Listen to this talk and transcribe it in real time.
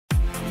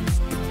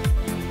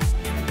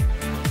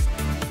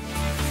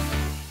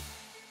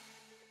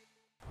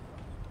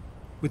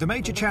With the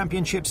major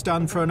championships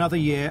done for another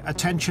year,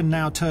 attention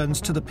now turns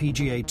to the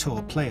PGA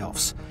Tour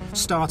playoffs,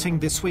 starting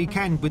this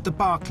weekend with the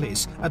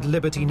Barclays at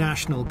Liberty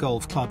National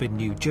Golf Club in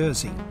New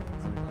Jersey.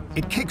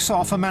 It kicks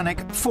off a manic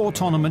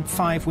four-tournament,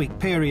 five-week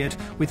period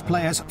with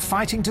players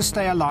fighting to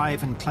stay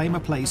alive and claim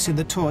a place in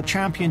the Tour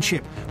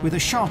Championship with a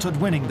shot at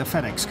winning the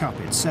FedEx Cup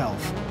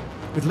itself.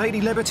 With Lady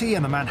Liberty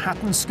and the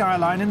Manhattan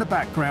skyline in the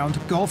background,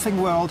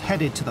 Golfing World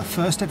headed to the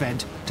first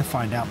event to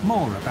find out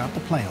more about the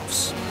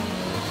playoffs.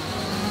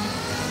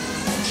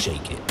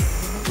 Shake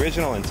it.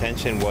 Original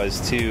intention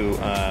was to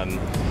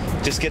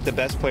just get the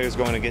best players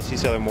going against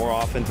each other more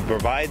often, to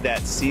provide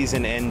that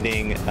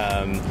season-ending,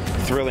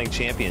 thrilling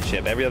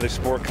championship. Every other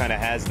sport kind of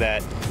has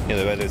that, you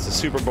know, whether it's the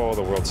Super Bowl,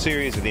 the World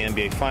Series, or the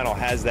NBA Final,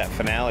 has that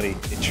finality.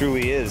 It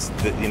truly is,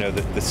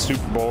 the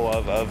Super Bowl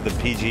of the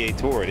PGA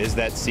Tour. It is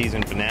that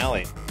season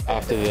finale.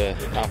 After the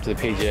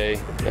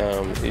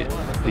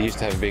PGA, they used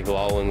to have a big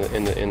lull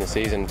in the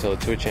season until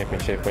the Tour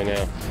Championship, where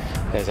now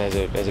has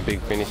a big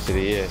finish to the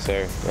year.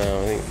 So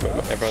I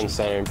think everyone's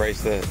starting to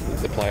embrace the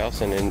playoffs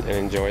and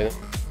enjoy them.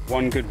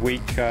 One good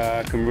week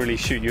can really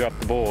shoot you up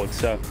the board.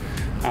 So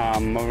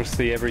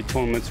obviously every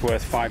tournament's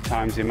worth 5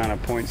 times the amount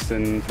of points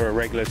than for a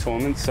regular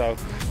tournament. So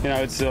you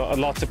know, it's a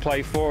lot to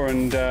play for,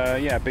 and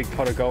yeah, a big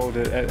pot of gold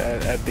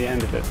at the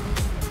end of it.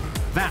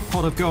 That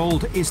pot of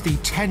gold is the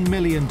 $10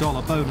 million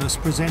bonus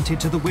presented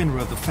to the winner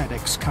of the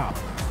FedEx Cup.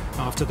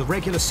 After the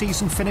regular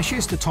season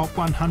finishes, the top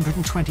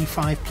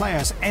 125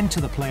 players enter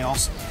the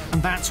playoffs,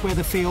 and that's where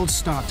the fields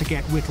start to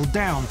get whittled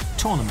down,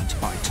 tournament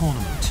by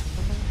tournament.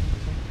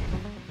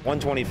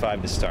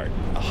 125 to start,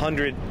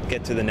 100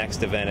 get to the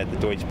next event at the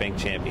Deutsche Bank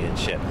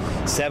Championship,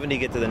 70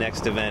 get to the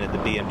next event at the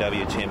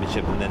BMW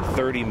Championship, and then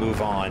 30 move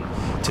on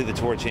to the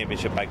Tour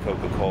Championship by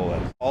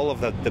Coca-Cola. All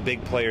of the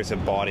big players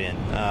have bought in.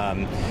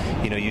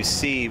 You know, you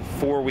see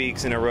 4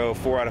 weeks in a row,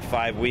 4 out of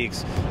 5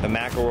 weeks, the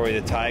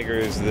McIlroy, the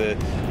Tigers, the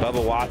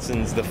Bubba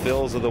Watsons, the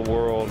Phils of the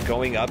world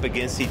going up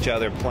against each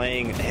other,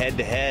 playing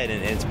head-to-head,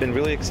 and it's been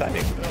really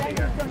exciting.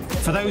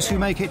 For those who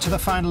make it to the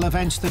final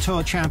event, the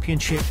Tour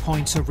Championship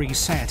points are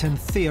reset, and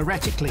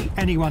theoretically,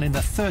 anyone in the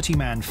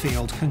 30-man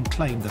field can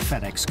claim the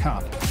FedEx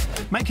Cup.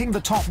 Making the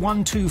top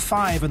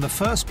 125 in the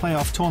first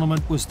playoff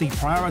tournament was the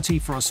priority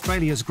for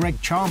Australia's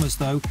Greg Chalmers,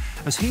 though,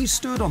 as he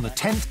stood on the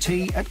 10th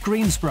tee at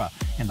Greensboro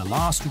in the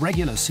last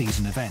regular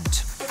season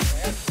event.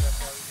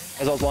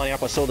 As I was lining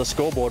up, I saw the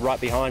scoreboard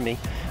right behind me,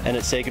 and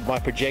it said my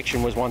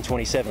projection was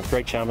 127th.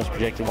 Greg Chalmers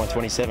projected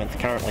 127th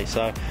currently,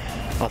 so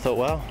I thought,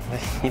 well,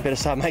 you better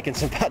start making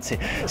some putts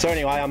here. So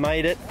anyway, I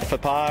made it for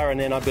par, and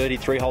then I birdied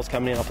 3 holes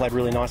coming in. I played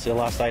really nicely the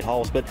last 8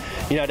 holes. But,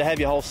 you know, to have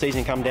your whole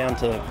season come down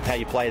to how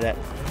you play that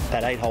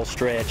 8-hole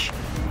stretch,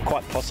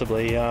 quite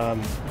possibly,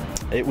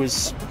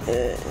 there's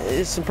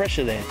some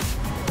pressure there.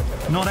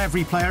 Not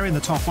every player in the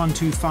top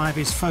 125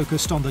 is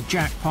focused on the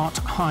jackpot.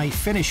 High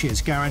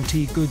finishes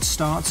guarantee good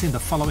starts in the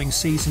following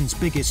season's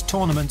biggest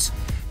tournaments.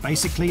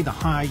 Basically, the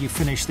higher you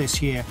finish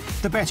this year,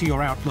 the better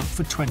your outlook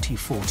for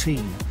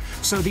 2014.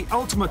 So the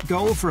ultimate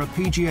goal for a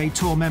PGA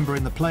Tour member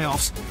in the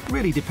playoffs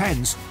really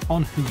depends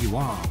on who you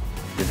are.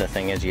 The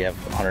thing is, you have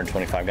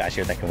 125 guys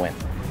here that can win.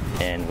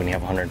 And when you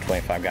have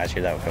 125 guys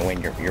here that can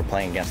win, you're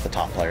playing against the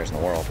top players in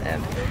the world.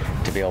 And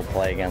to be able to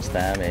play against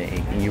them,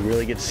 you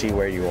really get to see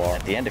where you are.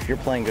 At the end, if you're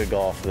playing good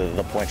golf,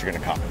 the points are going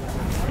to come.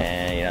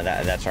 And you know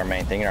that's our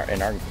main thing.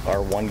 And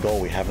our one goal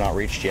we have not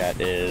reached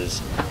yet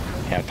is,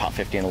 you know, top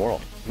 50 in the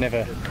world.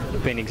 Never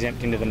been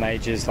exempt into the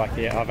majors. Like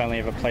I've only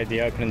ever played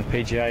the Open and the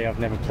PGA. I've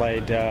never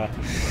played the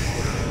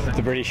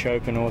British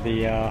Open or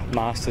the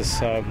Masters.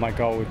 So my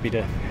goal would be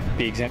to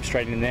be exempt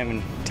straight into them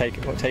and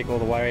take all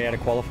the way out of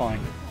qualifying.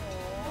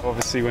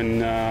 Obviously,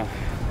 when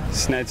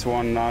Sned's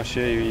won last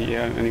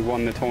year, and he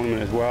won the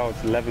tournament as well. It's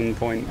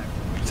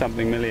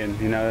 11-point-something million.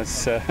 You know,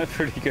 that's a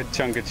pretty good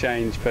chunk of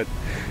change. But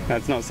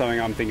that's not something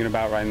I'm thinking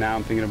about right now.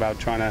 I'm thinking about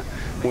trying to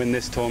win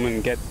this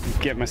tournament and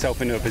get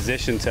myself into a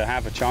position to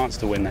have a chance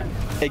to win that.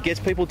 It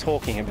gets people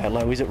talking about,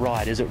 like, is it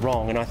right, is it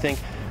wrong? And I think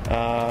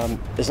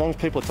as long as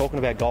people are talking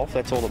about golf,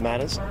 that's all that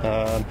matters.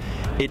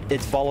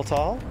 It's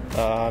volatile.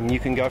 You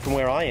can go from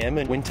where I am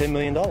and win $10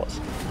 million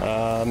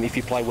if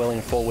you play well in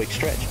a 4-week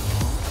stretch.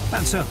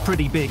 That's a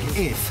pretty big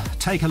if.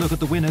 Take a look at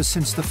the winners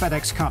since the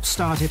FedEx Cup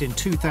started in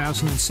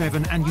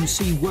 2007, and you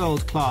see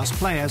world-class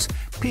players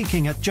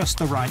peaking at just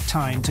the right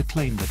time to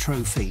claim the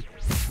trophy.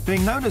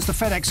 Being known as the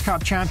FedEx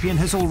Cup champion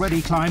has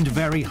already climbed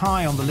very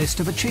high on the list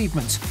of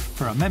achievements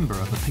for a member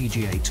of the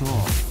PGA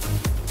Tour.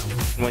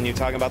 When you're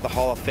talking about the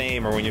Hall of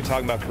Fame, or when you're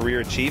talking about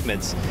career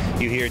achievements,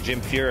 you hear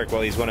Jim Furyk,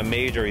 well, he's won a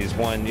major, he's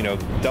won, you know,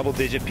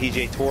 double-digit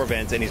PGA Tour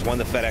events, and he's won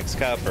the FedEx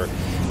Cup. Or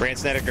Brandt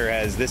Snedeker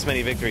has this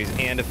many victories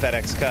and a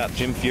FedEx Cup.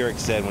 Jim Furyk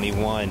said when he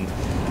won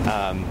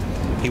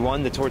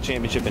the Tour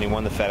Championship and he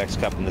won the FedEx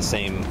Cup in the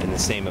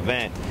same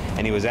event,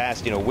 and he was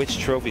asked, you know, which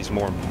trophy is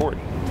more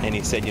important? And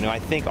he said, you know, I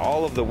think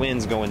all of the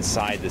wins go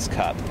inside this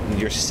cup.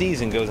 Your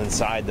season goes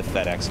inside the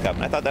FedEx Cup.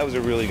 And I thought that was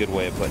a really good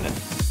way of putting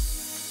it.